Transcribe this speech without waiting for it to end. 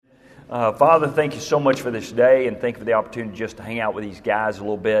Father, thank you so much for this day, and thank you for the opportunity just to hang out with these guys a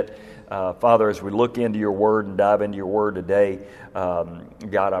little bit. Father, as we look into your word and dive into your word today,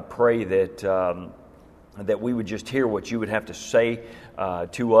 God, I pray that we would just hear what you would have to say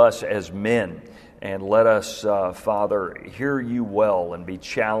to us as men, and let us, Father, hear you well and be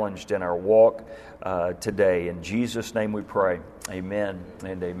challenged in our walk today. In Jesus' name we pray. Amen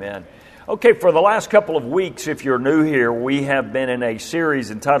and amen. Okay, for the last couple of weeks, if you're new here, we have been in a series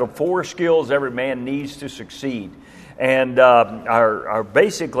entitled 4 Skills Every Man Needs to Succeed. And our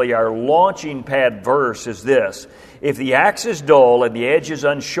launching pad verse is this: if the axe is dull and the edge is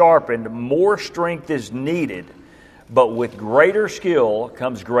unsharpened, more strength is needed, but with greater skill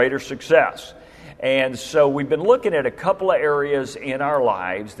comes greater success. And so we've been looking at a couple of areas in our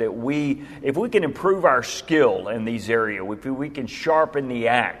lives that if we can improve our skill in these areas, if we can sharpen the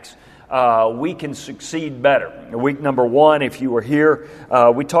axe, we can succeed better. Week number 1, if you were here,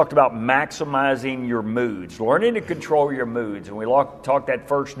 we talked about maximizing your moods, learning to control your moods. And we talked that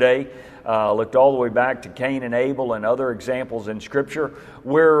first day, looked all the way back to Cain and Abel and other examples in Scripture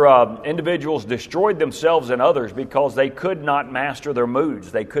where individuals destroyed themselves and others because they could not master their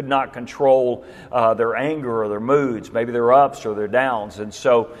moods. They could not control their anger or their moods, maybe their ups or their downs. And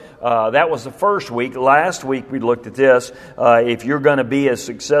so that was the first week. Last week we looked at this. If you're going to be as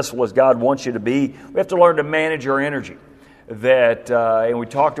successful as God wants you to be, we have to learn to manage our energy. And we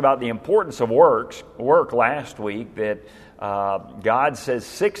talked about the importance of work last week, that God says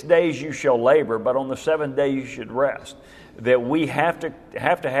 6 days you shall labor, but on the 7th day you should rest. That we have to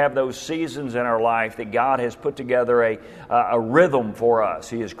have those seasons in our life that God has put together a rhythm for us.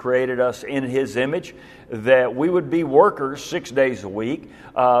 He has created us in His image, that we would be workers 6 days a week,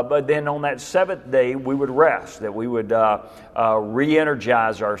 but then on that 7th day we would rest, that we would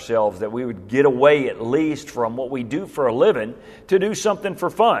re-energize ourselves, that we would get away at least from what we do for a living to do something for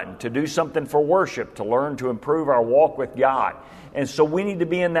fun, to do something for worship, to learn to improve our walk with God. And so we need to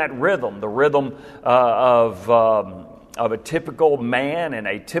be in that rhythm, the rhythm of a typical man in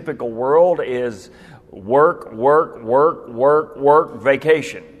a typical world is work,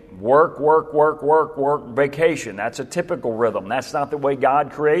 vacation. Work, vacation. That's a typical rhythm. That's not the way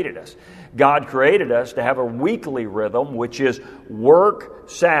God created us. God created us to have a weekly rhythm, which is work,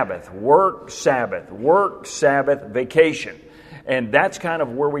 Sabbath, vacation. And that's kind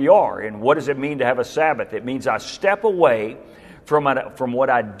of where we are. And what does it mean to have a Sabbath? It means I step away from what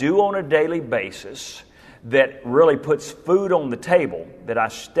I do on a daily basis that really puts food on the table, that I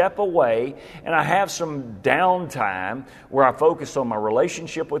step away and I have some downtime where I focus on my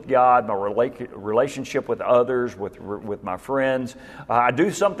relationship with God, my relationship with others, with my friends. I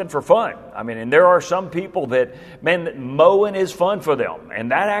do something for fun. I mean, and there are some people that mowing is fun for them, and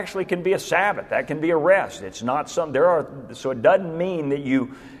that actually can be a Sabbath. That can be a rest. It's not so it doesn't mean that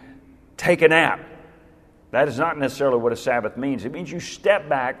you take a nap. That is not necessarily what a Sabbath means. It means you step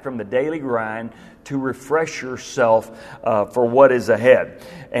back from the daily grind to refresh yourself for what is ahead.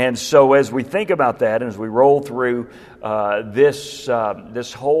 And so as we think about that, and as we roll through this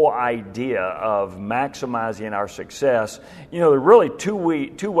whole idea of maximizing our success, there are really two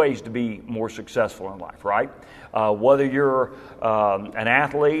ways to be more successful in life, right? Whether you're an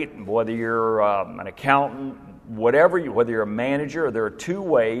athlete, whether you're an accountant, whether you're a manager, there are 2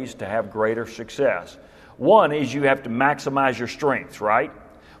 ways to have greater success. One is you have to maximize your strengths, right?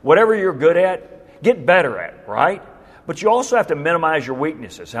 Whatever you're good at, get better at, right? But you also have to minimize your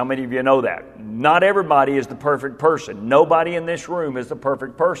weaknesses. How many of you know that? Not everybody is the perfect person. Nobody in this room is the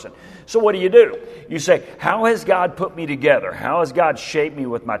perfect person. So what do? You say, how has God put me together? How has God shaped me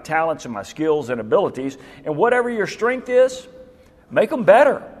with my talents and my skills and abilities? And whatever your strength is, make them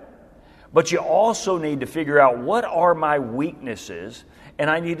better. But you also need to figure out, what are my weaknesses? And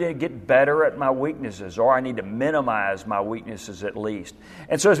I need to get better at my weaknesses, or I need to minimize my weaknesses at least.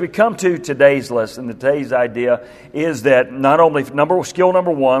 And so as we come to today's lesson, today's idea is that not only skill number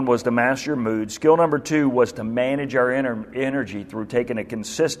 1 was to master your mood, skill number 2 was to manage our energy through taking a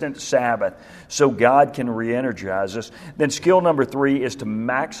consistent Sabbath so God can re-energize us. Then skill number 3 is to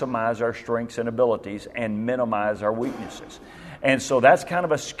maximize our strengths and abilities and minimize our weaknesses. And so that's kind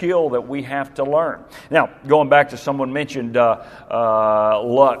of a skill that we have to learn. Now, going back to someone mentioned Luck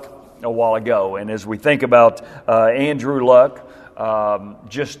a while ago, and as we think about Andrew Luck,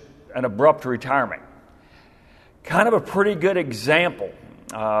 just an abrupt retirement. Kind of a pretty good example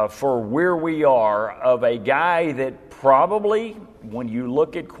for where we are of a guy that probably, when you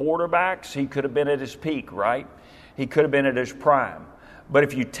look at quarterbacks, he could have been at his peak, right? He could have been at his prime. But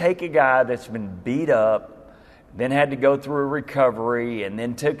if you take a guy that's been beat up, then had to go through a recovery, and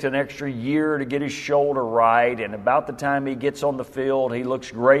then took an extra year to get his shoulder right, and about the time he gets on the field, he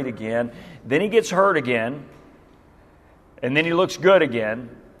looks great again. Then he gets hurt again, and then he looks good again.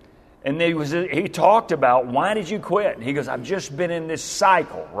 And he talked about, why did you quit? And he goes, I've just been in this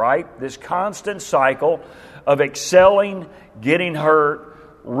cycle, right? This constant cycle of excelling, getting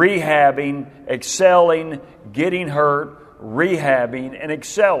hurt, rehabbing, excelling, getting hurt, rehabbing, and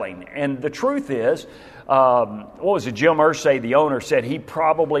excelling. And the truth is, what was it, Jim Irsay, the owner, said he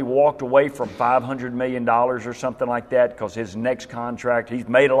probably walked away from $500 million or something like that because his next contract, he's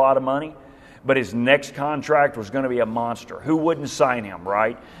made a lot of money, but his next contract was going to be a monster. Who wouldn't sign him,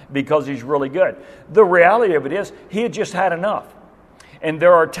 right? Because he's really good. The reality of it is, he had just had enough. And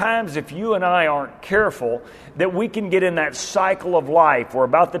there are times, if you and I aren't careful, that we can get in that cycle of life where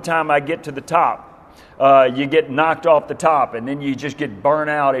about the time I get to the top, you get knocked off the top, and then you just get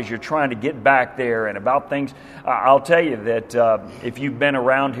burnt out as you're trying to get back there. And about things, I'll tell you that if you've been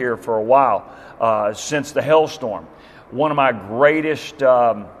around here for a while, since the hailstorm, one of my greatest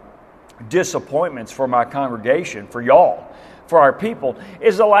disappointments for my congregation, for y'all, for our people,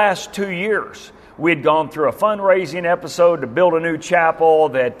 is the last 2 years. We had gone through a fundraising episode to build a new chapel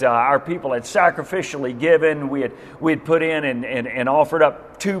that our people had sacrificially given. We had put in and offered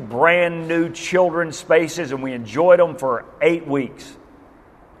up 2 brand new children's spaces, and we enjoyed them for 8 weeks.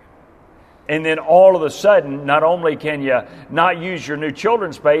 And then all of a sudden, not only can you not use your new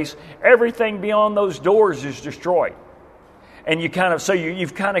children's space, everything beyond those doors is destroyed. And you've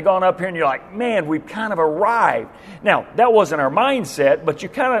kind of gone up here and you're like, man, we've kind of arrived. Now, that wasn't our mindset, but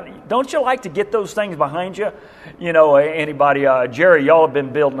don't you like to get those things behind you? You know, anybody, Jerry, y'all have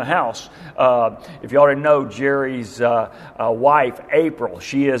been building a house. If y'all didn't know, Jerry's wife, April,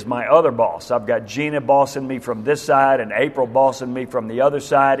 she is my other boss. I've got Gina bossing me from this side and April bossing me from the other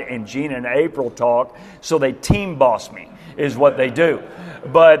side, and Gina and April talk, so they team boss me, is what they do.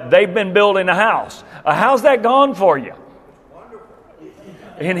 But they've been building a house. How's that gone for you?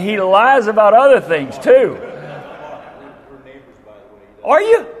 And he lies about other things, too. Are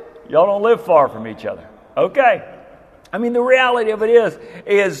you? Y'all don't live far from each other. Okay. I mean, the reality of it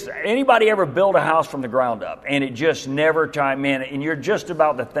is anybody ever build a house from the ground up and it just never chime in, and you're just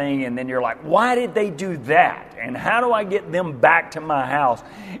about the thing, and then you're like, why did they do that? And how do I get them back to my house?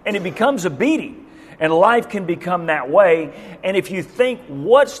 And it becomes a beating. And life can become that way. And if you think,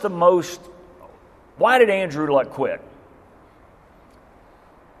 why did Andrew Luck quit?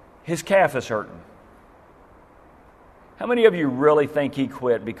 His calf is hurting. How many of you really think he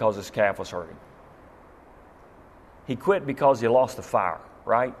quit because his calf was hurting? He quit because he lost the fire,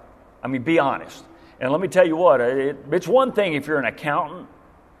 right? I mean, be honest. And let me tell you what, it's one thing if you're an accountant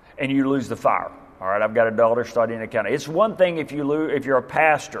and you lose the fire. All right, I've got a daughter studying accounting. It's one thing if you're a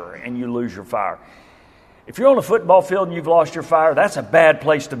pastor and you lose your fire. If you're on a football field and you've lost your fire, that's a bad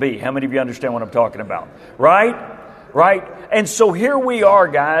place to be. How many of you understand what I'm talking about? Right? Right? And so here we are,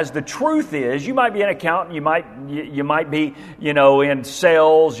 guys. The truth is, you might be an accountant, you might be, in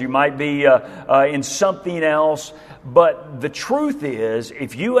sales, you might be in something else. But the truth is,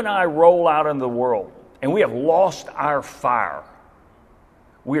 if you and I roll out into the world and we have lost our fire,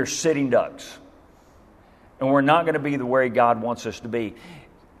 we are sitting ducks. And we're not going to be the way God wants us to be.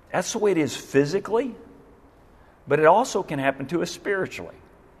 That's the way it is physically, but it also can happen to us spiritually.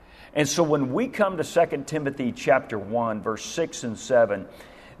 And so when we come to 2 Timothy chapter 1, verse 6 and 7,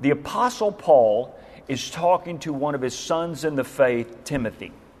 the Apostle Paul is talking to one of his sons in the faith,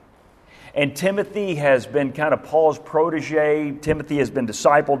 Timothy. And Timothy has been kind of Paul's protege. Timothy has been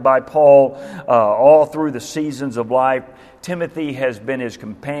discipled by Paul all through the seasons of life. Timothy has been his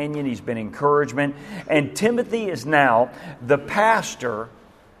companion. He's been encouragement. And Timothy is now the pastor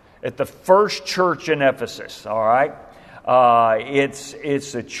at the first church in Ephesus, all right?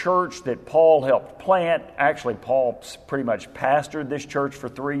 It's a church that Paul helped plant. Actually, Paul pretty much pastored this church for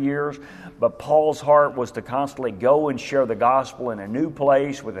 3 years, but Paul's heart was to constantly go and share the gospel in a new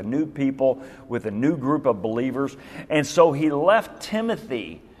place, with a new people, with a new group of believers. And so he left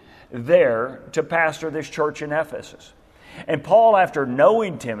Timothy there to pastor this church in Ephesus. And Paul, after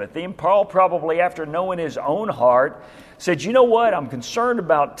knowing Timothy, and Paul probably after knowing his own heart, said, you know what, I'm concerned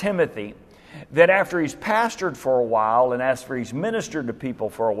about Timothy, that after he's pastored for a while, and after he's ministered to people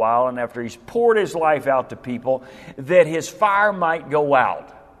for a while, and after he's poured his life out to people, that his fire might go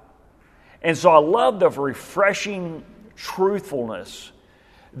out. And so I love the refreshing truthfulness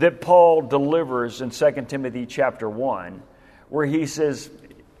that Paul delivers in 2 Timothy chapter 1, where he says,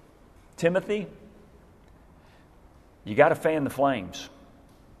 Timothy, you got to fan the flames.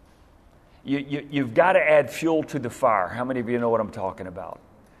 You've got to add fuel to the fire. How many of you know what I'm talking about?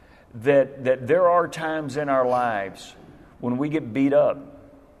 that there are times in our lives when we get beat up,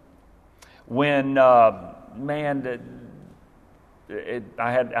 when I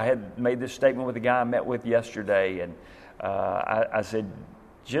had made this statement with a guy I met with yesterday, and I said,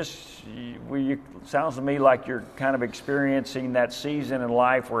 sounds to me like you're kind of experiencing that season in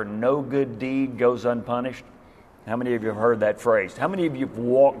life where no good deed goes unpunished. How many of you have heard that phrase? How many of you have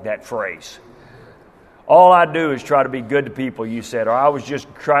walked that phrase? All I do is try to be good to people, you said, or I was just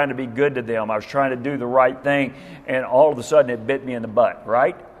trying to be good to them. I was trying to do the right thing, and all of a sudden it bit me in the butt,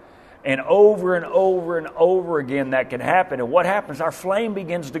 right? And over and over and over again that can happen. And what happens? Our flame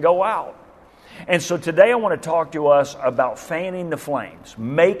begins to go out. And so today I want to talk to us about fanning the flames,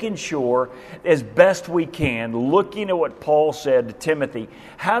 making sure as best we can, looking at what Paul said to Timothy,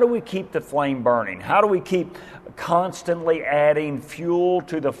 how do we keep the flame burning? How do we keep constantly adding fuel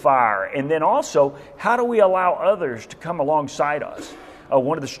to the fire? And then also, how do we allow others to come alongside us?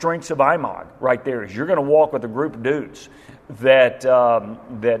 One of the strengths of IMOG right there is you're going to walk with a group of dudes that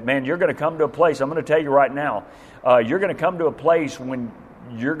man, you're going to come to a place, I'm going to tell you right now, you're going to come to a place when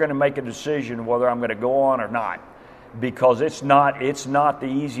you're going to make a decision whether I'm going to go on or not, because it's not the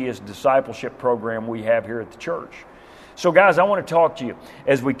easiest discipleship program we have here at the church. So guys, I want to talk to you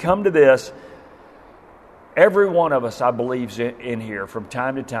as we come to this. Every one of us, I believe, in here from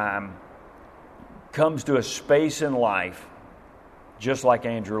time to time comes to a space in life just like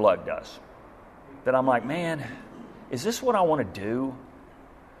Andrew Luck does, that I'm like, man, is this what I want to do?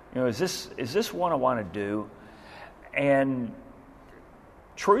 You know, is this what I want to do? And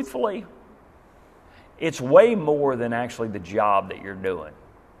truthfully, it's way more than actually the job that you're doing.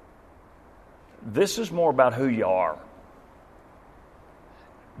 This is more about who you are.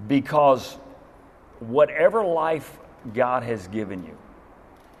 Because whatever life God has given you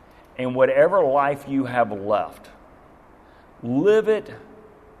and whatever life you have left, live it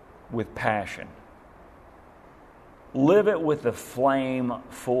with passion. Live it with the flame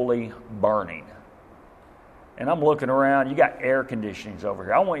fully burning. And I'm looking around, you got air conditionings over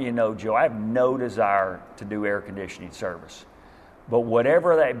here. I want you to know, Joe, I have no desire to do air conditioning service. But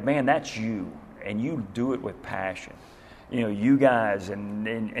whatever that, man, that's you. And you do it with passion. You know, you guys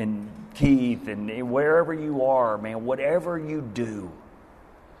and Keith and wherever you are, man, whatever you do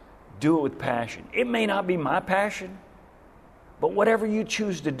it with passion. It may not be my passion, but whatever you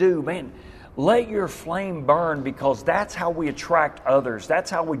choose to do, man, let your flame burn, because that's how we attract others. That's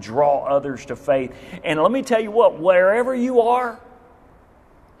how we draw others to faith. And let me tell you what, wherever you are,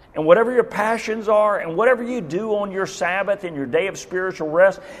 and whatever your passions are, and whatever you do on your Sabbath and your day of spiritual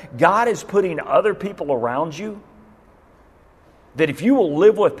rest, God is putting other people around you that if you will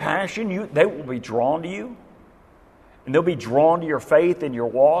live with passion, they will be drawn to you. And they'll be drawn to your faith and your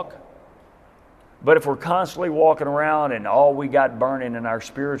walk. But if we're constantly walking around and all we got burning in our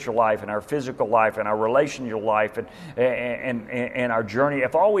spiritual life and our physical life and our relational life and our journey,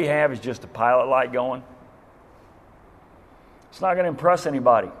 if all we have is just a pilot light going, it's not going to impress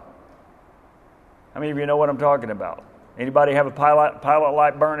anybody. How many of you know what I'm talking about? Anybody have a pilot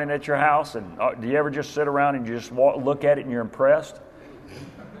light burning at your house? And do you ever just sit around and you just look at it and you're impressed?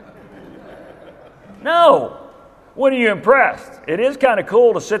 No. When are you impressed? It is kind of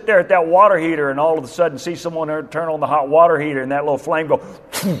cool to sit there at that water heater and all of a sudden see someone turn on the hot water heater and that little flame go,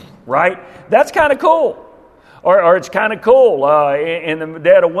 right? That's kind of cool. Or it's kind of cool in the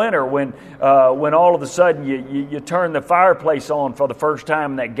dead of winter when all of a sudden you turn the fireplace on for the first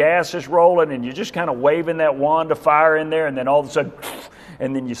time and that gas is rolling and you're just kind of waving that wand of fire in there, and then all of a sudden,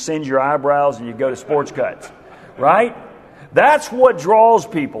 and then you singe your eyebrows and you go to sports cuts, right? That's what draws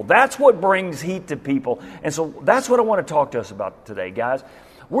people. That's what brings heat to people. And so that's what I want to talk to us about today, guys.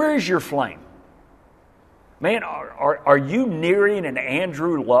 Where is your flame? Man, are you nearing an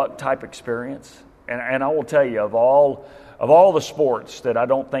Andrew Luck type experience? And I will tell you, of all the sports that I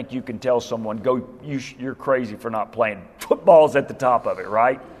don't think you can tell someone, you're crazy for not playing. Football's at the top of it,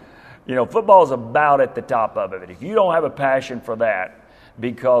 right? You know, football's about at the top of it. If you don't have a passion for that,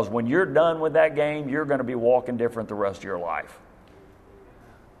 because when you're done with that game, you're going to be walking different the rest of your life.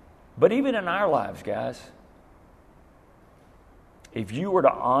 But even in our lives, guys, if you were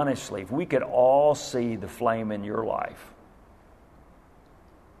to honestly, if we could all see the flame in your life,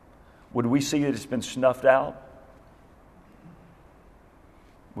 would we see that it's been snuffed out?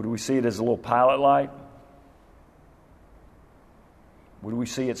 Would we see it as a little pilot light? Would we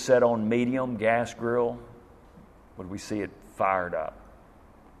see it set on medium gas grill? Would we see it fired up?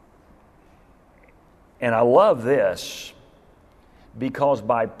 And I love this because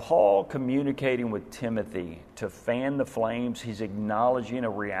by Paul communicating with Timothy to fan the flames, he's acknowledging a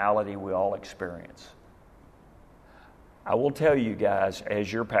reality we all experience. I will tell you guys,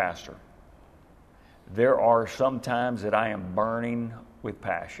 as your pastor, there are some times that I am burning with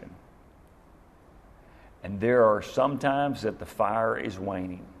passion. And there are some times that the fire is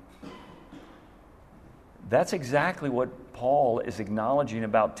waning. That's exactly what Paul is acknowledging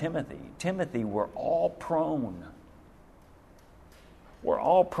about Timothy. Timothy, we're all prone. We're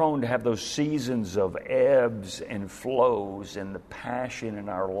all prone to have those seasons of ebbs and flows and the passion in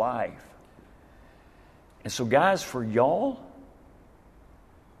our life. And so, guys, for y'all,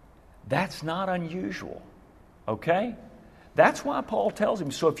 that's not unusual, okay? That's why Paul tells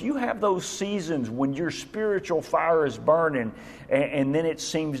him, so if you have those seasons when your spiritual fire is burning and then it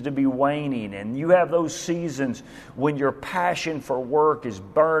seems to be waning, and you have those seasons when your passion for work is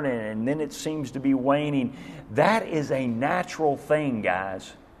burning and then it seems to be waning, that is a natural thing, guys.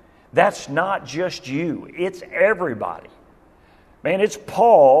 That's not just you. It's everybody. Man, it's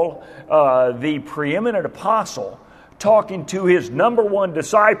Paul, the preeminent apostle, talking to his number one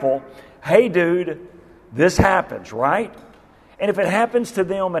disciple. Hey, dude, this happens, right? And if it happens to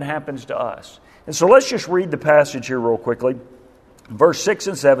them, it happens to us. And so let's just read the passage here real quickly. Verse 6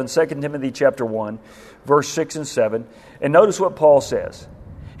 and 7, 2 Timothy chapter 1, verse 6 and 7. And notice what Paul says.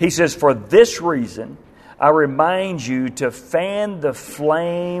 He says, "For this reason, I remind you to fan into the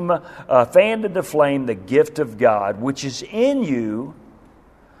flame the gift of God, which is in you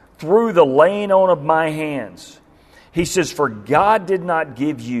through the laying on of my hands." He says, "For God did not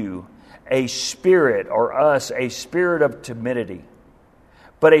give you a spirit, or us, a spirit of timidity,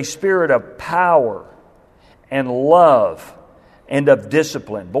 but a spirit of power and love and of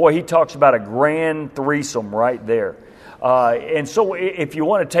discipline." Boy, he talks about a grand threesome right there. And so if you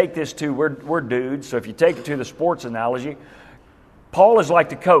want to take this to, we're dudes, so if you take it to the sports analogy, Paul is like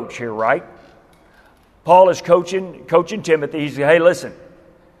the coach here, right? Paul is coaching Timothy. He's saying, hey, listen,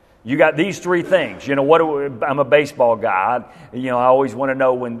 you got these three things. You know, I'm a baseball guy. I always want to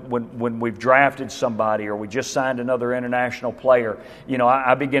know when we've drafted somebody or we just signed another international player.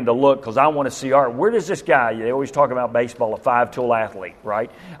 I begin to look because I want to see, all right, where does this guy, they always talk about baseball, a five-tool athlete, right?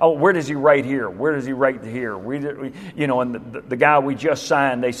 Oh, where does he rate here? Where does he rate here? And the guy we just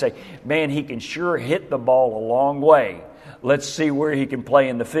signed, they say, man, he can sure hit the ball a long way. Let's see where he can play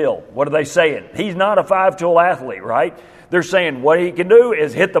in the field. What are they saying? He's not a five-tool athlete, right? They're saying what he can do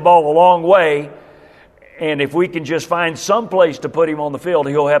is hit the ball a long way, and if we can just find some place to put him on the field,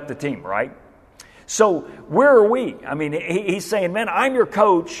 he'll help the team, right? So where are we? I mean, he's saying, man, I'm your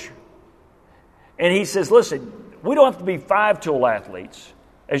coach. And he says, listen, we don't have to be five-tool athletes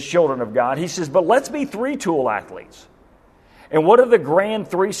as children of God. He says, but let's be three-tool athletes. And what are the grand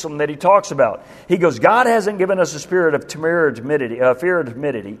threesome that he talks about? He goes, God hasn't given us a spirit of fear or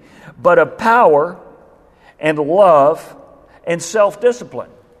timidity, but of power and love and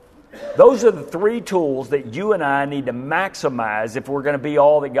self-discipline. Those are the three tools that you and I need to maximize if we're going to be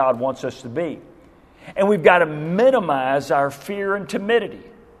all that God wants us to be. And we've got to minimize our fear and timidity.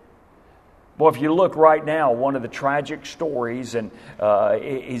 Well, if you look right now, one of the tragic stories, and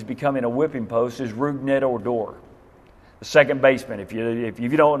he's becoming a whipping post, is Rougned Odor, the second baseman. If you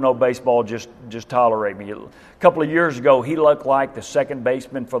don't know baseball, just tolerate me. A couple of years ago, he looked like the second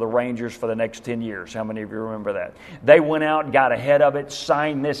baseman for the Rangers for the next 10 years. How many of you remember that? They went out and got ahead of it,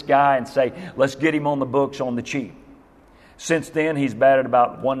 signed this guy, and say, let's get him on the books on the cheap. Since then, he's batted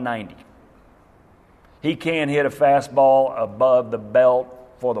about 190. He can't hit a fastball above the belt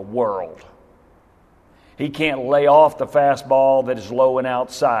for the world. He can't lay off the fastball that is low and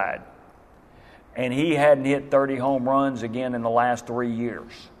outside. And he hadn't hit 30 home runs again in the last 3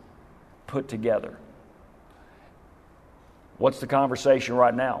 years put together. What's the conversation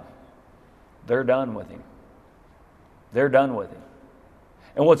right now? They're done with him. They're done with him.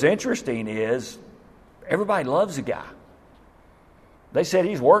 And what's interesting is everybody loves the guy. They said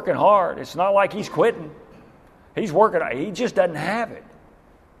he's working hard. It's not like he's quitting. He's working. He just doesn't have it.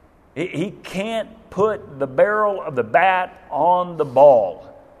 He can't put the barrel of the bat on the ball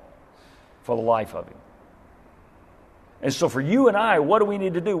for the life of him. And so for you and I, what do we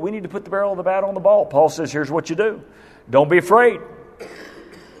need to do? We need to put the barrel of the bat on the ball. Paul says, here's what you do. Don't be afraid.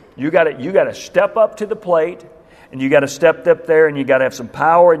 You got to step up to the plate, and you got to step up there, and you got to have some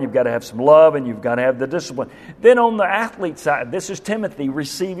power, and you've got to have some love, and you've got to have the discipline. Then on the athlete side, this is Timothy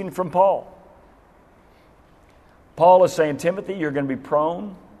receiving from Paul. Paul is saying, Timothy, you're going to be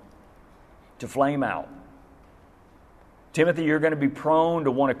prone to flame out. Timothy, you're going to be prone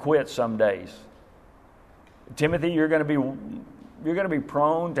to want to quit some days. Timothy, you're going to be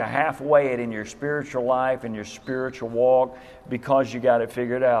prone to halfway it in your spiritual life and your spiritual walk because you got it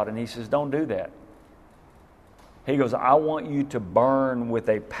figured out. And he says, don't do that. He goes, I want you to burn with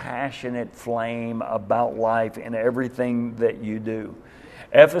a passionate flame about life in everything that you do.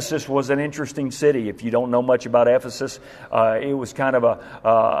 Ephesus was an interesting city. If you don't know much about Ephesus, it was kind of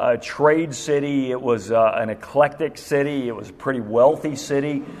a trade city. It was an eclectic city. It was a pretty wealthy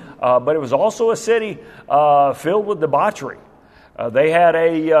city. But it was also a city filled with debauchery. They had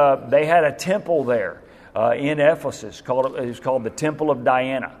a temple there in Ephesus. It was called the Temple of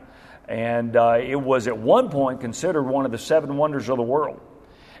Diana. And it was at one point considered one of the seven wonders of the world.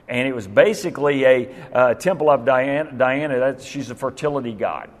 And it was basically a temple of Diana. She's a fertility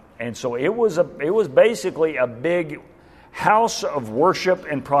god. And so it was basically a big house of worship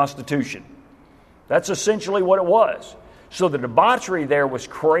and prostitution. That's essentially what it was. So the debauchery there was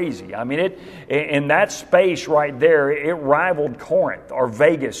crazy. I mean, in that space right there, it rivaled Corinth or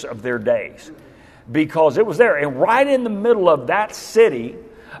Vegas of their days, because it was there. And right in the middle of that city,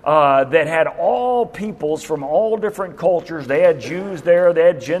 that had all peoples from all different cultures. They had Jews there, they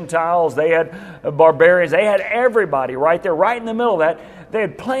had Gentiles, they had barbarians, they had everybody right there, right in the middle of that. They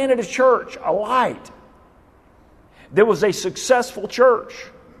had planted a church, a light. There was a successful church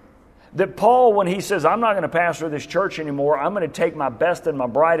that Paul, when he says, I'm not going to pastor this church anymore, I'm going to take my best and my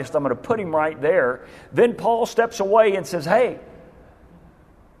brightest, I'm going to put him right there. Then Paul steps away and says, hey,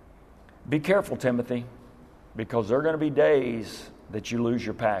 be careful, Timothy, because there are going to be days that you lose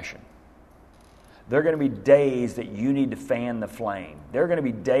your passion. There are going to be days that you need to fan the flame. There are going to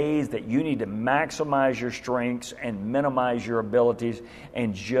be days that you need to maximize your strengths and minimize your abilities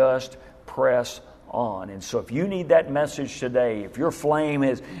and just press on. And so if you need that message today, if your flame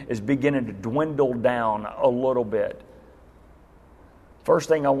is beginning to dwindle down a little bit, first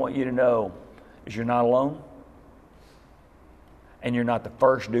thing I want you to know is you're not alone, and you're not the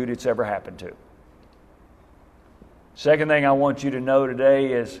first dude it's ever happened to. Second thing I want you to know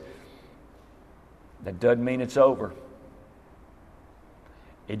today is that doesn't mean it's over.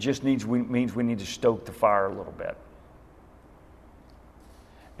 It just means we need to stoke the fire a little bit.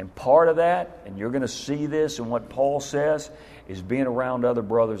 And part of that, and you're going to see this in what Paul says, is being around other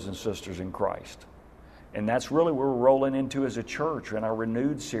brothers and sisters in Christ. And that's really what we're rolling into as a church in our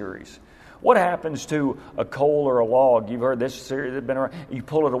Renewed series. What happens to a coal or a log? You've heard this series that's been around. You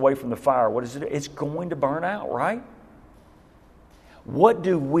pull it away from the fire. What is it? It's going to burn out, right? What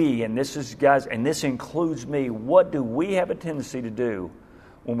do we, and this is, guys, and this includes me, what do we have a tendency to do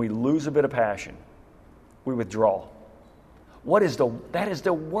when we lose a bit of passion? We withdraw. That is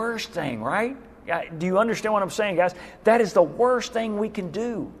the worst thing, right? Do you understand what I'm saying, guys? That is the worst thing we can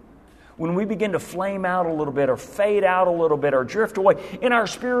do. When we begin to flame out a little bit or fade out a little bit or drift away in our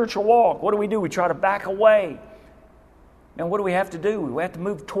spiritual walk, what do? We try to back away. And what do we have to do? We have to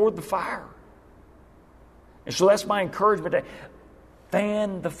move toward the fire. And so that's my encouragement today.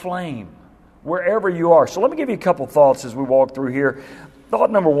 Fan the flame wherever you are. So let me give you a couple thoughts as we walk through here.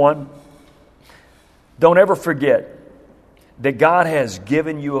 Thought number one, don't ever forget that God has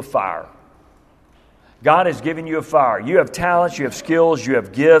given you a fire. God has given you a fire. You have talents, you have skills, you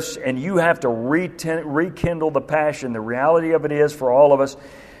have gifts, and you have to rekindle the passion. The reality of it is, for all of us,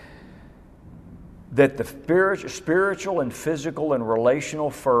 that the spiritual and physical and relational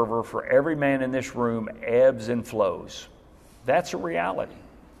fervor for every man in this room ebbs and flows. That's a reality.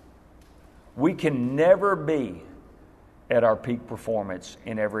 We can never be at our peak performance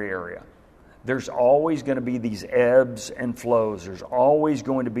in every area. There's always going to be these ebbs and flows. There's always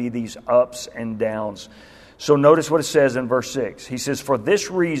going to be these ups and downs. So notice what it says in verse 6. He says, for this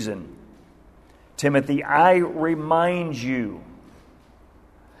reason, Timothy, I remind you.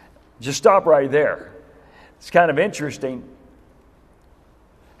 Just stop right there. It's kind of interesting.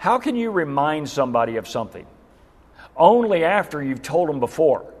 How can you remind somebody of something? Only after you've told them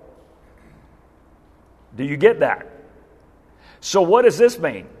before. Do you get that? So what does this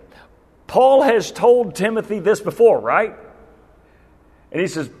mean? Paul has told Timothy this before, right? And he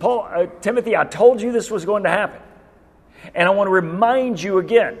says, Timothy, I told you this was going to happen. And I want to remind you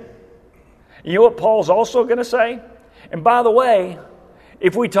again. You know what Paul's also going to say? And by the way,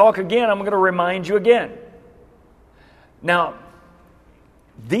 if we talk again, I'm going to remind you again. Now,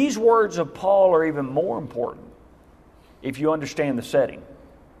 these words of Paul are even more important if you understand the setting.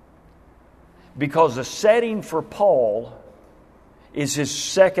 Because the setting for Paul is his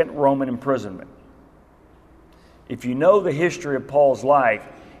second Roman imprisonment. If you know the history of Paul's life,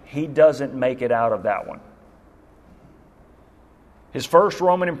 he doesn't make it out of that one. His first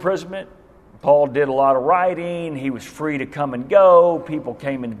Roman imprisonment, Paul did a lot of writing. He was free to come and go. People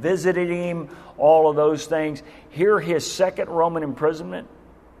came and visited him, all of those things. Here, his second Roman imprisonment,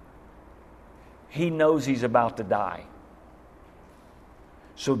 he knows he's about to die.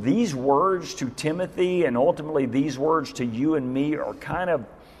 So these words to Timothy and ultimately these words to you and me are kind of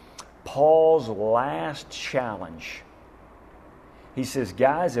Paul's last challenge. He says,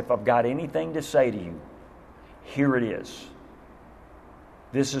 guys, if I've got anything to say to you, here it is.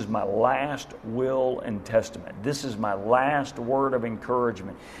 This is my last will and testament. This is my last word of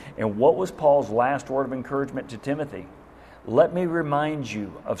encouragement. And what was Paul's last word of encouragement to Timothy? Let me remind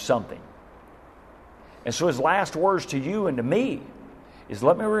you of something. And so his last words to you and to me is,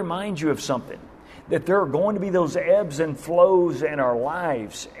 let me remind you of something. That there are going to be those ebbs and flows in our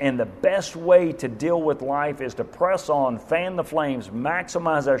lives. And the best way to deal with life is to press on, fan the flames,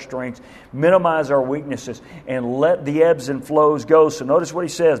 maximize our strengths, minimize our weaknesses, and let the ebbs and flows go. So notice what he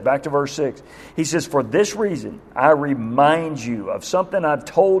says, back to verse 6. He says, for this reason, I remind you of something I've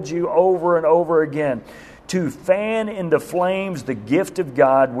told you over and over again, to fan into flames the gift of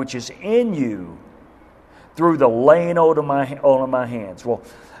God which is in you through the laying on of my hands. Well,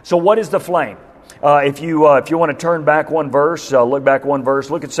 so what is the flame? If you want to turn back one verse, look back one verse,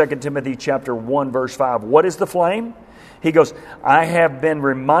 look at 2 Timothy chapter 1, verse 5. What is the flame? He goes, I have been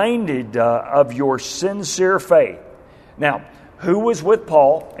reminded of your sincere faith. Now, who was with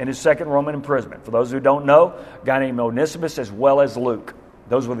Paul in his second Roman imprisonment? For those who don't know, a guy named Onesimus as well as Luke.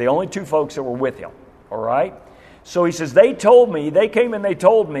 Those were the only two folks that were with him. All right? So he says, they came and they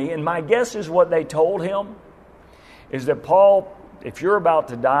told me, and my guess is what they told him is that, Paul, if you're about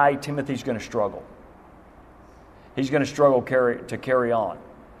to die, Timothy's going to struggle. He's going to struggle to carry on.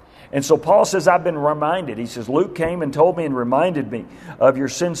 And so Paul says, I've been reminded. He says, Luke came and told me and reminded me of your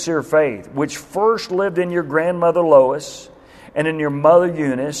sincere faith, which first lived in your grandmother Lois and in your mother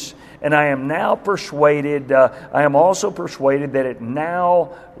Eunice, and I am now persuaded, I am also persuaded that it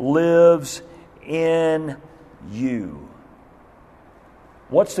now lives in you.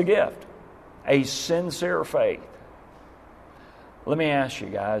 What's the gift? A sincere faith. Let me ask you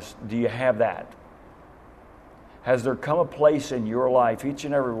guys, do you have that? Has there come a place in your life, each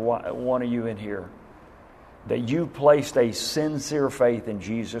and every one of you in here, that you placed a sincere faith in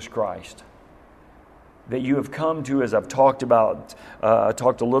Jesus Christ? That you have come to, as I've talked about,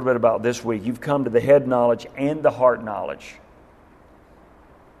 talked a little bit about this week, you've come to the head knowledge and the heart knowledge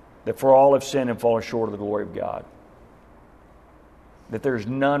that for all have sinned and fallen short of the glory of God. That there's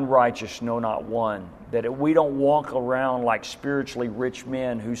none righteous, no, not one. That we don't walk around like spiritually rich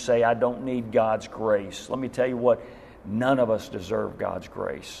men who say, I don't need God's grace. Let me tell you what, none of us deserve God's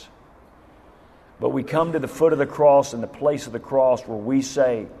grace. But we come to the foot of the cross and the place of the cross where we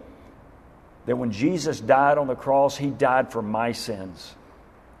say that when Jesus died on the cross, He died for my sins.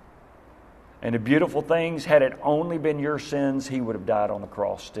 And the beautiful things, had it only been your sins, He would have died on the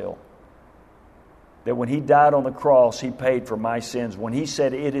cross still. That when He died on the cross, He paid for my sins. When He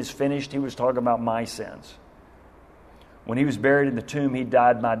said, it is finished, He was talking about my sins. When He was buried in the tomb, He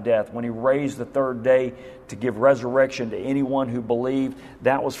died my death. When He raised the third day to give resurrection to anyone who believed,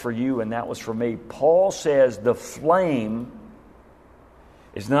 that was for you and that was for me. Paul says the flame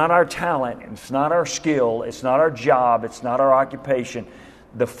is not our talent, it's not our skill, it's not our job, it's not our occupation.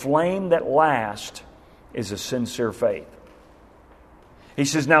 The flame that lasts is a sincere faith. He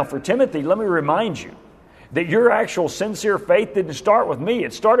says, now for Timothy, let me remind you that your actual sincere faith didn't start with me.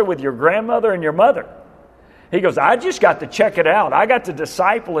 It started with your grandmother and your mother. He goes, I just got to check it out. I got to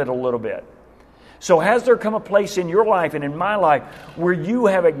disciple it a little bit. So has there come a place in your life and in my life where you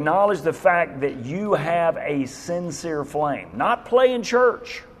have acknowledged the fact that you have a sincere flame? Not playing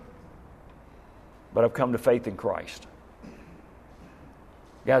church, but I've come to faith in Christ.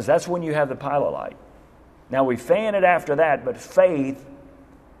 Guys, that's when you have the pilot light. Now we fan it after that, but faith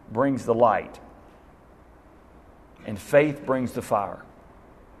brings the light. And faith brings the fire.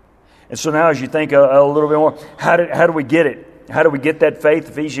 And so now as you think a little bit more, how do we get it? How do we get that faith?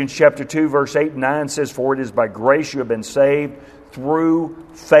 Ephesians chapter 2, verse 8 and 9 says, for it is by grace you have been saved through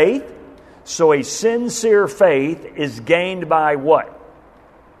faith. So a sincere faith is gained by what?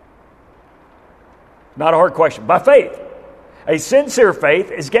 Not a hard question. By faith. A sincere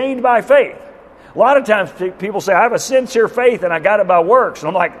faith is gained by faith. A lot of times people say, I have a sincere faith and I got it by works. And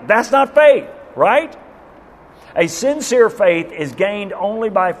I'm like, that's not faith, right? A sincere faith is gained only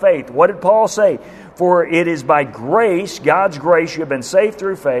by faith. What did Paul say? For it is by grace, God's grace, you have been saved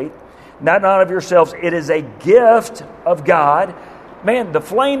through faith, not of yourselves. It is a gift of God. Man, the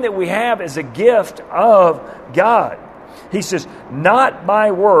flame that we have is a gift of God. He says, not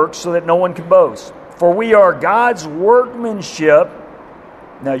by works, so that no one can boast. For we are God's workmanship.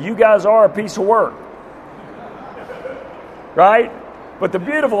 Now, you guys are a piece of work. Right? But the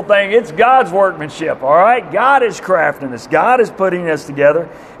beautiful thing, it's God's workmanship, all right? God is crafting us. God is putting us together.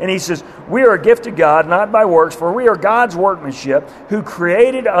 And he says, we are a gift of God, not by works, for we are God's workmanship, who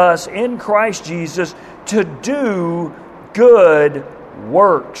created us in Christ Jesus to do good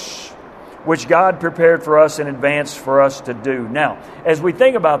works, which God prepared for us in advance for us to do. Now, as we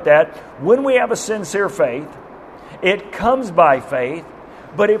think about that, when we have a sincere faith, it comes by faith,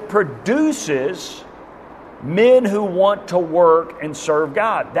 but it produces men who want to work and serve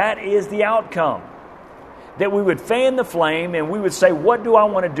God. That is the outcome. That we would fan the flame and we would say, what do I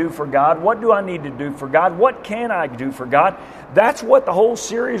want to do for God? What do I need to do for God? What can I do for God? That's what the whole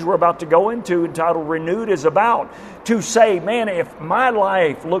series we're about to go into, entitled Renewed, is about. To say, man, if my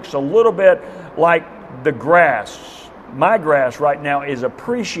life looks a little bit like the grass, my grass right now is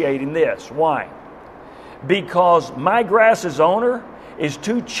appreciating this. Why? Because my grass's owner is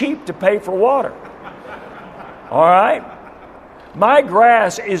too cheap to pay for water. All right? My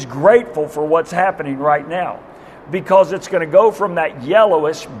grass is grateful for what's happening right now, because it's going to go from that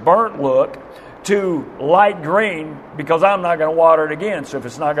yellowish, burnt look to light green, because I'm not going to water it again. So if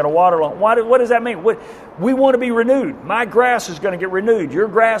it's not going to water long, what does that mean? We want to be renewed. My grass is going to get renewed. Your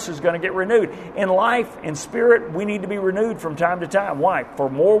grass is going to get renewed. In life, in spirit, we need to be renewed from time to time. Why? For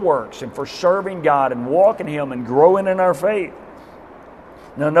more works and for serving God and walking Him and growing in our faith.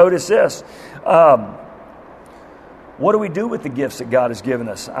 Now notice this. What do we do with the gifts that God has given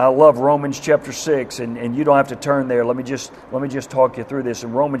us? I love Romans chapter 6, and you don't have to turn there. Let me just talk you through this.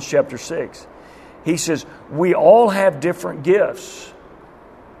 In Romans chapter 6, he says, we all have different gifts.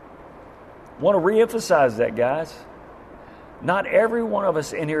 I want to reemphasize that, guys. Not every one of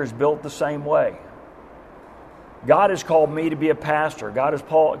us in here is built the same way. God has called me to be a pastor. God has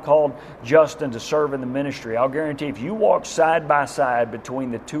called Justin to serve in the ministry. I'll guarantee if you walk side by side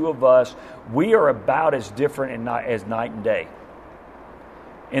between the two of us, we are about as different as night and day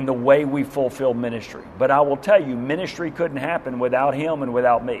in the way we fulfill ministry. But I will tell you, ministry couldn't happen without him and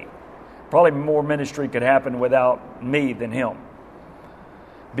without me. Probably more ministry could happen without me than him,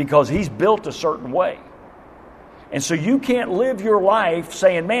 because he's built a certain way. And so you can't live your life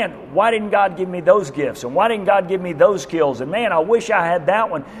saying, man, why didn't God give me those gifts? And why didn't God give me those skills? And man, I wish I had that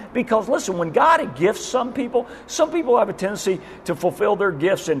one. Because listen, when God gifts some people have a tendency to fulfill their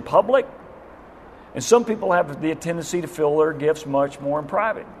gifts in public. And some people have the tendency to fill their gifts much more in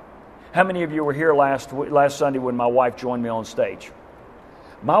private. How many of you were here last Sunday when my wife joined me on stage?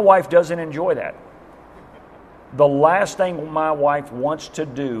 My wife doesn't enjoy that. The last thing my wife wants to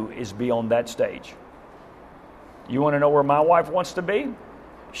do is be on that stage. You want to know where my wife wants to be?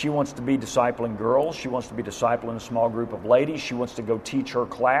 She wants to be discipling girls. She wants to be discipling a small group of ladies. She wants to go teach her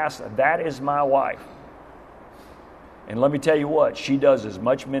class. That is my wife. And let me tell you what, she does as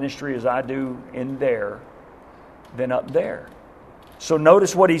much ministry as I do in there than up there. So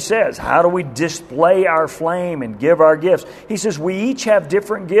notice what he says. How do we display our flame and give our gifts? He says we each have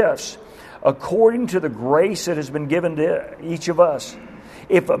different gifts according to the grace that has been given to each of us.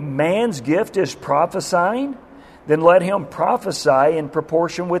 If a man's gift is prophesying, then let him prophesy in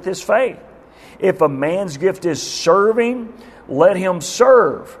proportion with his faith. If a man's gift is serving, let him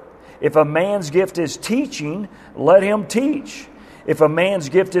serve. If a man's gift is teaching, let him teach. If a man's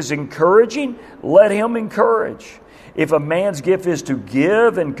gift is encouraging, let him encourage. If a man's gift is to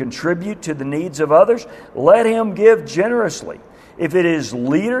give and contribute to the needs of others, let him give generously. If it is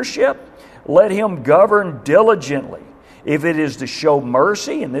leadership, let him govern diligently. If it is to show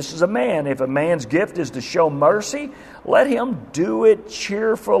mercy, and this is a man, if a man's gift is to show mercy, let him do it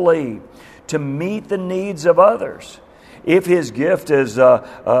cheerfully to meet the needs of others. If his gift is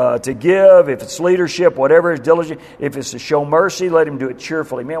to give, if it's leadership, whatever is diligent, if it's to show mercy, let him do it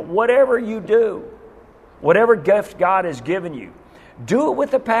cheerfully. Man, whatever you do, whatever gift God has given you, do it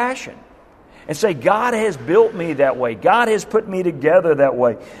with a passion. And say, God has built me that way. God has put me together that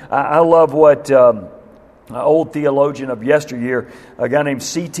way. I love what an old theologian of yesteryear, a guy named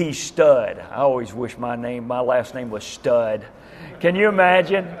C.T. Studd. I always wish my last name was Studd. Can you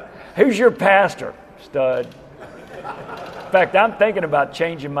imagine? Who's your pastor? Studd. In fact, I'm thinking about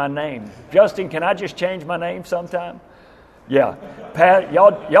changing my name. Justin, can I just change my name sometime? Yeah.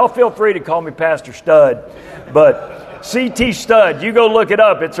 Y'all feel free to call me Pastor Studd. But C.T. Studd, you go look it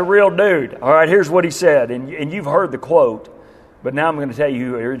up. It's a real dude. All right, here's what he said. And you've heard the quote, but now I'm going to tell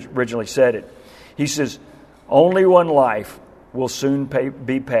you who originally said it. He says, only one life will soon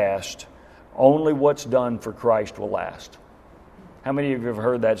be passed. Only what's done for Christ will last. How many of you have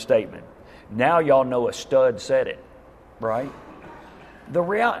heard that statement? Now y'all know a stud said it, right?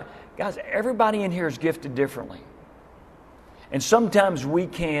 Guys, everybody in here is gifted differently. And sometimes we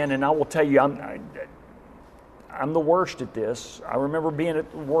can, and I will tell you, I'm the worst at this. I remember being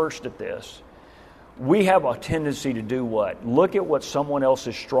at the worst at this. We have a tendency to do what? Look at what someone else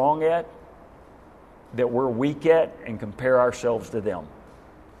is strong at, that we're weak at, and compare ourselves to them.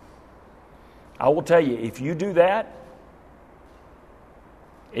 I will tell you, if you do that,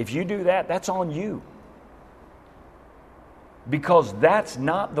 that's on you. Because that's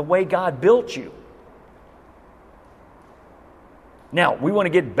not the way God built you. Now, we want to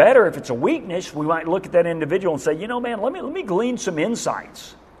get better. If it's a weakness, we might look at that individual and say, you know, man, let me glean some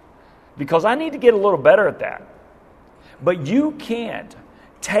insights. Because I need to get a little better at that. But you can't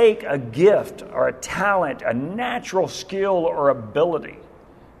take a gift or a talent, a natural skill or ability.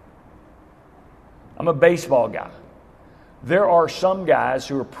 I'm a baseball guy. There are some guys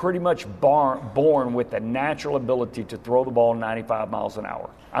who are pretty much born with the natural ability to throw the ball 95 miles an hour.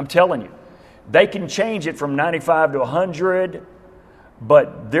 I'm telling you, they can change it from 95 to 100,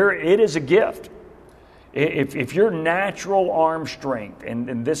 but it is a gift. If your natural arm strength,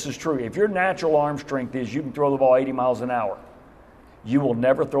 and this is true, if your natural arm strength is you can throw the ball 80 miles an hour, you will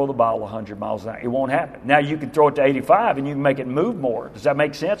never throw the ball 100 miles an hour. It won't happen. Now, you can throw it to 85 and you can make it move more. Does that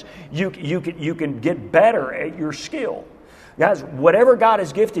make sense? You can get better at your skill. Guys, whatever God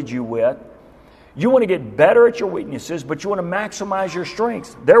has gifted you with, you want to get better at your weaknesses, but you want to maximize your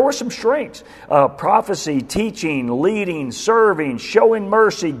strengths. There were some strengths. Prophecy, teaching, leading, serving, showing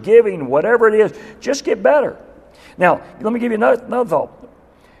mercy, giving, whatever it is. Just get better. Now, let me give you another thought.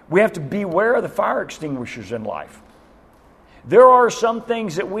 We have to beware of the fire extinguishers in life. There are some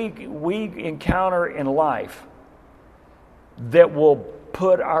things that we encounter in life that will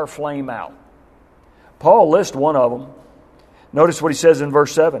put our flame out. Paul lists one of them. Notice what he says in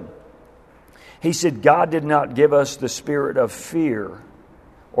verse 7. He said, God did not give us the spirit of fear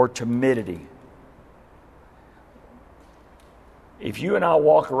or timidity. If you and I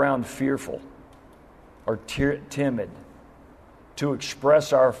walk around fearful or timid to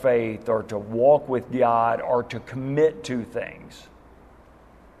express our faith or to walk with God or to commit to things,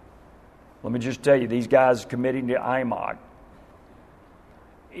 let me just tell you, these guys committing to IMOG,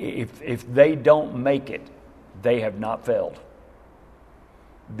 if they don't make it, they have not failed.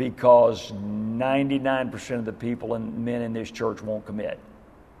 Because 99% of the people and men in this church won't commit.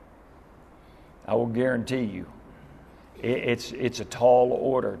 I will guarantee you, it's a tall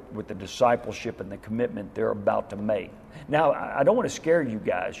order with the discipleship and the commitment they're about to make. Now, I don't want to scare you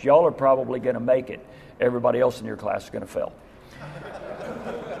guys. Y'all are probably going to make it. Everybody else in your class is going to fail.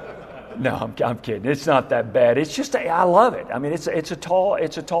 No, I'm kidding. It's not that bad. It's just I love it. I mean, it's a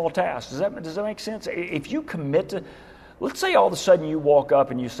tall task. Does that make sense? If you commit to. Let's say all of a sudden you walk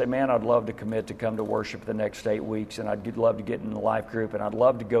up and you say, man, I'd love to commit to come to worship the next 8 weeks, and I'd love to get in the life group, and I'd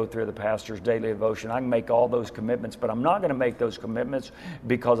love to go through the pastor's daily devotion. I can make all those commitments, but I'm not going to make those commitments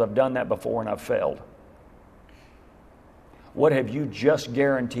because I've done that before and I've failed. What have you just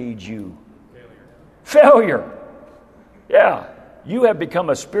guaranteed you? Failure. Yeah. You have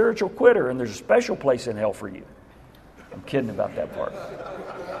become a spiritual quitter, and there's a special place in hell for you. I'm kidding about that part.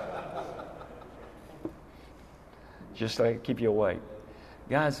 Just to keep you awake.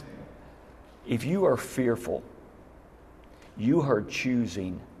 Guys, if you are fearful, you are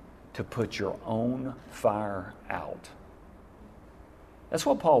choosing to put your own fire out. That's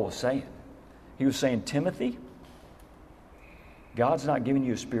what Paul was saying. He was saying, Timothy, God's not giving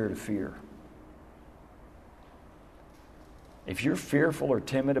you a spirit of fear. If you're fearful or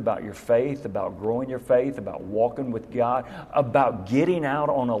timid about your faith, about growing your faith, about walking with God, about getting out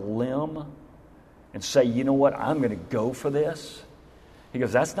on a limb and say, you know what, I'm going to go for this. He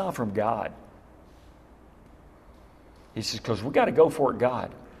goes, that's not from God. He says, because we got to go for it, God.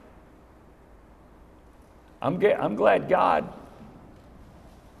 I'm glad God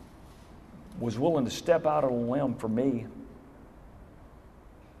was willing to step out on a limb for me.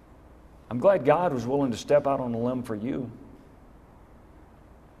 I'm glad God was willing to step out on a limb for you.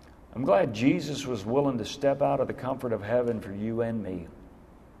 I'm glad Jesus was willing to step out of the comfort of heaven for you and me.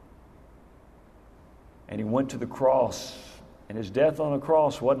 And he went to the cross, and his death on the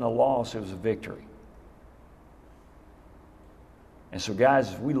cross wasn't a loss, it was a victory. And so,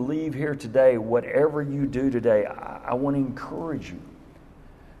 guys, as we leave here today, whatever you do today, I want to encourage you.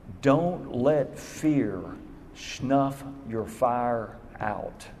 Don't let fear snuff your fire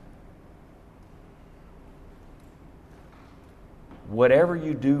out. Whatever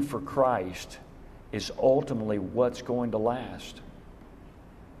you do for Christ is ultimately what's going to last.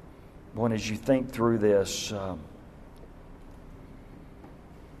 When as you think through this, have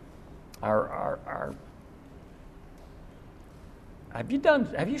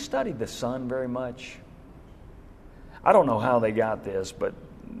you studied the sun very much? I don't know how they got this, but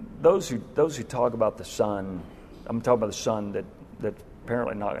those who talk about the sun, I'm talking about the sun that's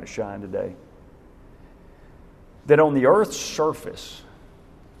apparently not going to shine today. That on the Earth's surface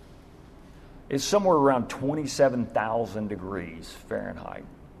is somewhere around 27,000 degrees Fahrenheit.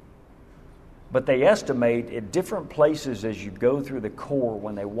 But they estimate at different places as you go through the core,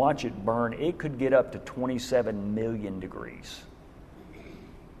 when they watch it burn, it could get up to 27 million degrees.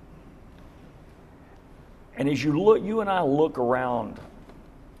 And as you and I look around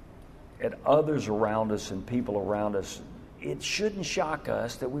at others around us and people around us, it shouldn't shock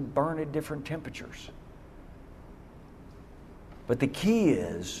us that we burn at different temperatures. But the key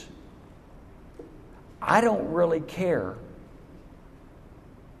is, I don't really care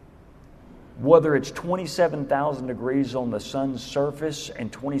whether it's 27,000 degrees on the sun's surface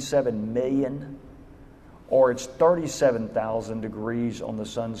and 27 million, or it's 37,000 degrees on the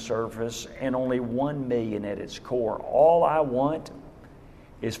sun's surface and only 1 million at its core. All I want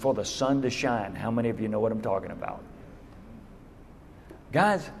is for the sun to shine. How many of you know what I'm talking about?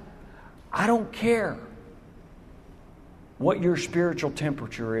 Guys, I don't care what your spiritual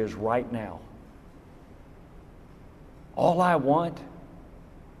temperature is right now. All I want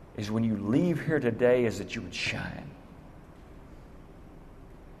is when you leave here today is that you would shine.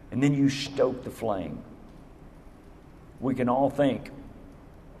 And then you stoke the flame. We can all think,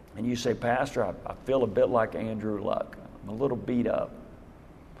 and you say, Pastor, I feel a bit like Andrew Luck. I'm a little beat up.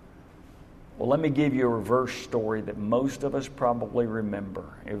 Well, let me give you a reverse story that most of us probably remember.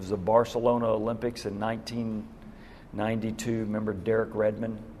 It was the Barcelona Olympics in 1992. Remember Derek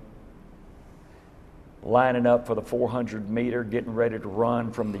Redmond? Lining up for the 400 meter, getting ready to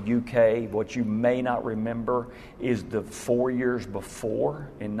run from the UK. What you may not remember is the 4 years before,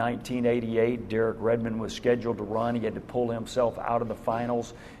 in 1988, Derek Redmond was scheduled to run. He had to pull himself out of the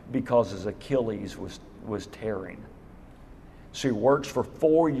finals because his Achilles was tearing. So he works for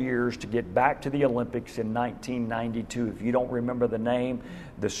 4 years to get back to the Olympics in 1992. If you don't remember the name,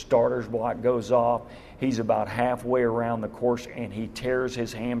 the starter's block goes off. He's about halfway around the course and he tears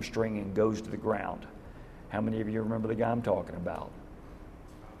his hamstring and goes to the ground. How many of you remember the guy I'm talking about?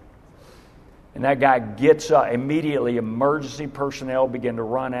 And that guy gets up. Immediately, emergency personnel begin to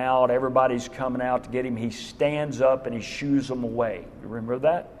run out. Everybody's coming out to get him. He stands up and he shoos them away. You remember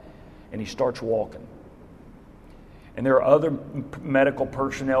that? And he starts walking. And there are other medical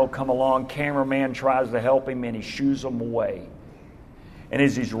personnel come along. Cameraman tries to help him and he shoos them away. And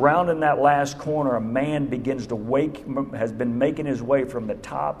as he's rounding that last corner, a man has been making his way from the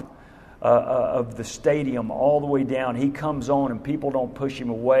top of the stadium all the way down. He comes on and people don't push him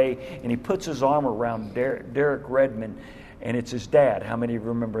away, and he puts his arm around Derek Redmond, and it's his dad. How many of you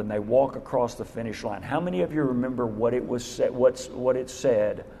remember? And they walk across the finish line. How many of you remember what it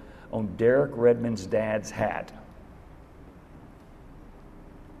said on Derek Redmond's dad's hat?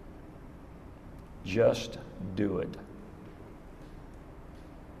 Just do it.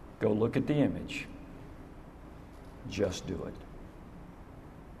 Go look at the image. Just do it.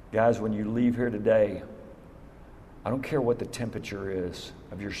 Guys, when you leave here today, I don't care what the temperature is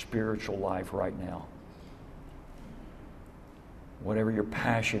of your spiritual life right now. Whatever your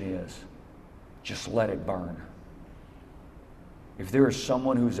passion is, just let it burn. If there is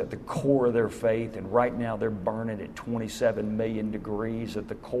someone who's at the core of their faith and right now they're burning at 27 million degrees at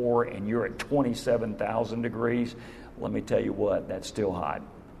the core and you're at 27,000 degrees, let me tell you what, that's still hot.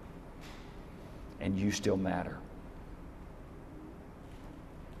 And you still matter.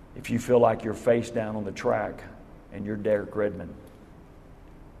 If you feel like you're face down on the track and you're Derek Redmond,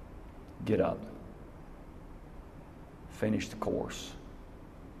 get up. Finish the course.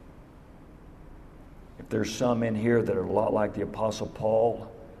 If there's some in here that are a lot like the Apostle Paul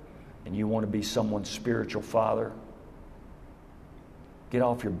and you want to be someone's spiritual father, get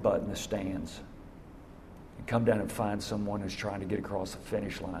off your butt in the stands and come down and find someone who's trying to get across the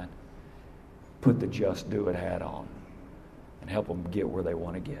finish line. Put the Just Do It hat on and help them get where they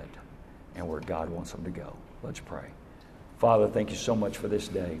want to get and where God wants them to go. Let's pray. Father, thank you so much for this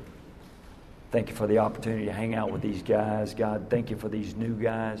day. Thank you for the opportunity to hang out with these guys. God, thank you for these new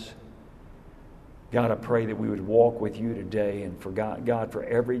guys. God, I pray that we would walk with you today, and for God, for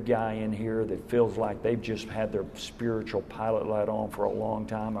every guy in here that feels like they've just had their spiritual pilot light on for a long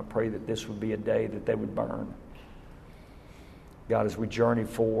time, I pray that this would be a day that they would burn. God, as we journey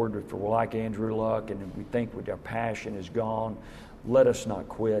forward, if we're like Andrew Luck and we think our passion is gone, let us not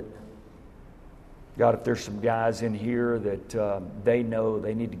quit. God, if there's some guys in here that they know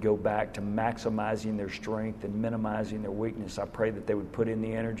they need to go back to maximizing their strength and minimizing their weakness, I pray that they would put in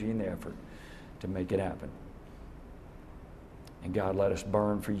the energy and the effort to make it happen. And God, let us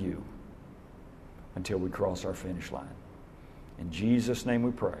burn for you until we cross our finish line. In Jesus' name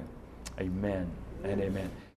we pray. Amen and amen.